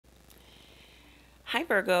Hi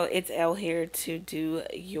Virgo, it's Elle here to do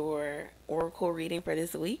your oracle reading for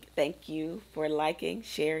this week. Thank you for liking,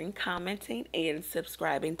 sharing, commenting, and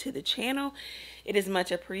subscribing to the channel. It is much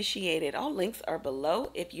appreciated. All links are below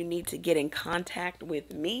if you need to get in contact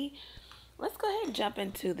with me. Let's go ahead and jump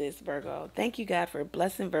into this, Virgo. Thank you, God, for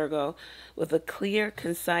blessing Virgo with a clear,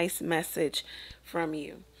 concise message from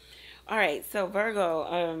you. All right, so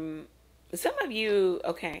Virgo, some of you,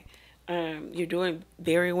 okay, you're doing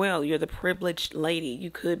very well. You're the privileged lady.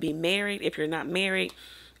 You could be married. If you're not married,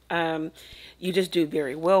 um, you just do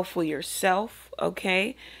very well for yourself,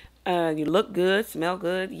 okay? You look good, smell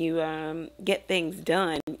good, you get things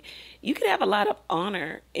done. You could have a lot of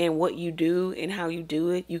honor in what you do and how you do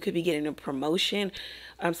it. You could be getting a promotion,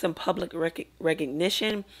 some public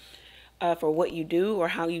recognition for what you do or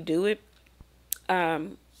how you do it.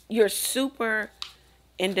 You're super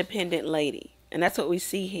independent lady. And that's what we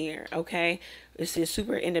see here, okay? This is a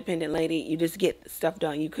super independent lady. You just get stuff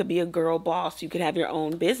done. You could be a girl boss. You could have your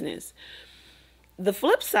own business. The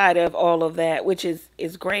flip side of all of that, which is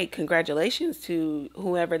great, congratulations to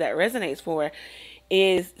whoever that resonates for,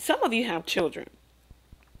 is some of you have children.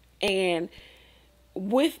 And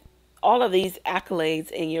with all of these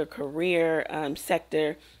accolades in your career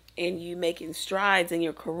sector and you making strides in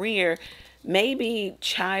your career, maybe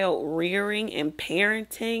child rearing and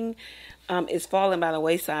parenting is falling by the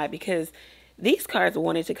wayside because these cards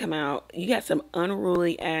wanted to come out. You got some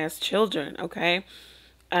unruly ass children, okay?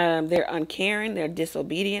 They're uncaring, they're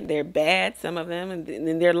disobedient, they're bad, some of them, and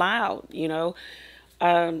then they're loud, you know.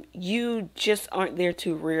 You just aren't there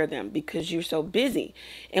to rear them because you're so busy.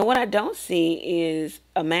 And what I don't see is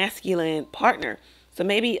a masculine partner. So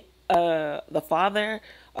maybe a father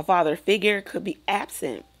figure could be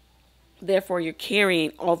absent. Therefore, you're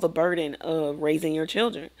carrying all the burden of raising your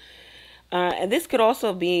children. And this could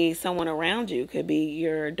also be someone around you. Could be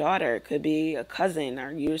your daughter, could be a cousin,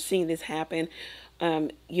 or you're seeing this happen,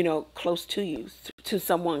 you know, close to you, to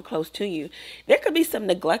someone close to you. There could be some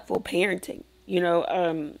neglectful parenting.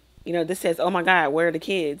 This says, "Oh my God, where are the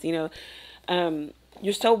kids?" You're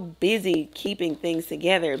so busy keeping things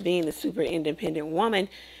together, being the super independent woman,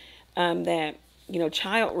 that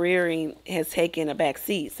child rearing has taken a back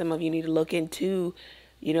seat. Some of you need to look into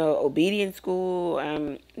obedience school,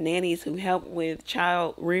 nannies who help with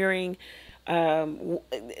child rearing,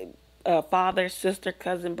 father, sister,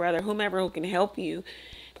 cousin, brother, whomever who can help you.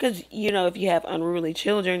 Because, if you have unruly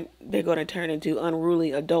children, they're going to turn into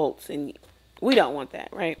unruly adults. And we don't want that,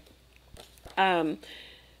 right?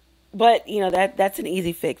 But, that's an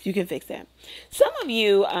easy fix. You can fix that. Some of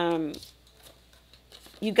you,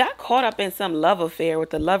 you got caught up in some love affair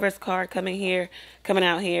with the Lover's card coming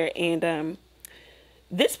out here. And,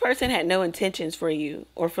 this person had no intentions for you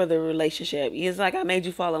or for the relationship. It's like, I made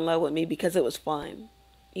you fall in love with me because it was fun.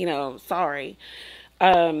 Sorry.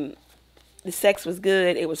 The sex was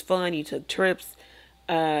good. It was fun. You took trips.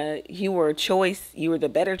 You were a choice. You were the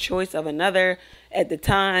better choice of another at the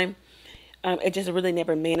time. It just really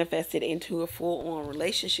never manifested into a full-on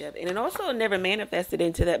relationship. And it also never manifested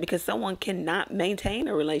into that because someone cannot maintain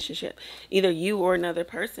a relationship. Either you or another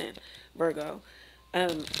person, Virgo.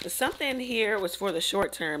 Something here was for the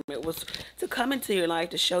short term. It was to come into your life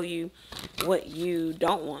to show you what you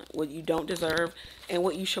don't want, what you don't deserve, and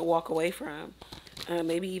what you should walk away from.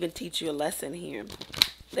 Maybe even teach you a lesson here.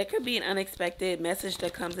 There could be an unexpected message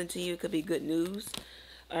that comes into you. It could be good news,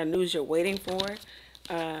 news you're waiting for.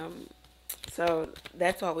 So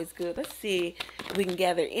that's always good. Let's see if we can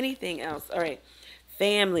gather anything else. All right.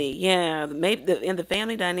 Family, yeah, maybe in the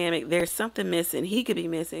family dynamic, there's something missing. He could be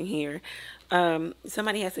missing here.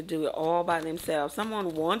 Somebody has to do it all by themselves.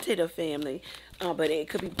 Someone wanted a family, but it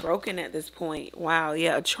could be broken at this point. Wow,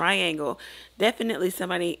 yeah, a triangle. Definitely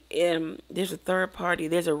somebody, there's a third party.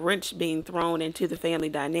 There's a wrench being thrown into the family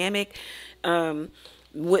dynamic.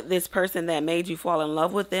 With this person that made you fall in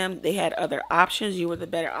love with them, they had other options. You were the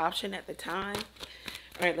better option at the time.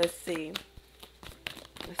 All right, let's see.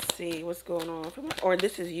 Let's see what's going on. Or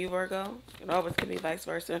this is you, Virgo. It always could be vice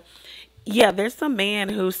versa. Yeah, there's some man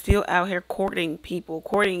who's still out here courting people,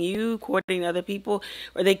 courting you, courting other people,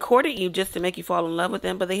 or they courted you just to make you fall in love with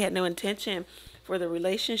them, but they had no intention for the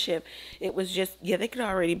relationship. It was just, yeah, they could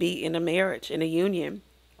already be in a marriage, in a union.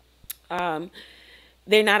 They're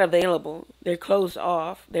not available. They're closed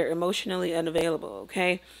off. They're emotionally unavailable,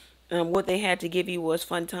 okay? What they had to give you was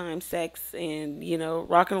fun time, sex, and,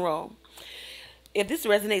 rock and roll. If this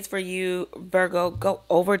resonates for you, Virgo, go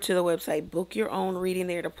over to the website. Book your own reading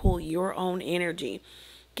there to pull your own energy.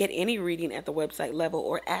 Get any reading at the website level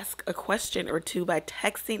or ask a question or two by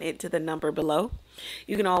texting it to the number below.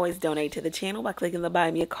 You can always donate to the channel by clicking the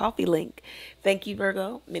Buy Me a Coffee link. Thank you,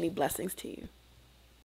 Virgo. Many blessings to you.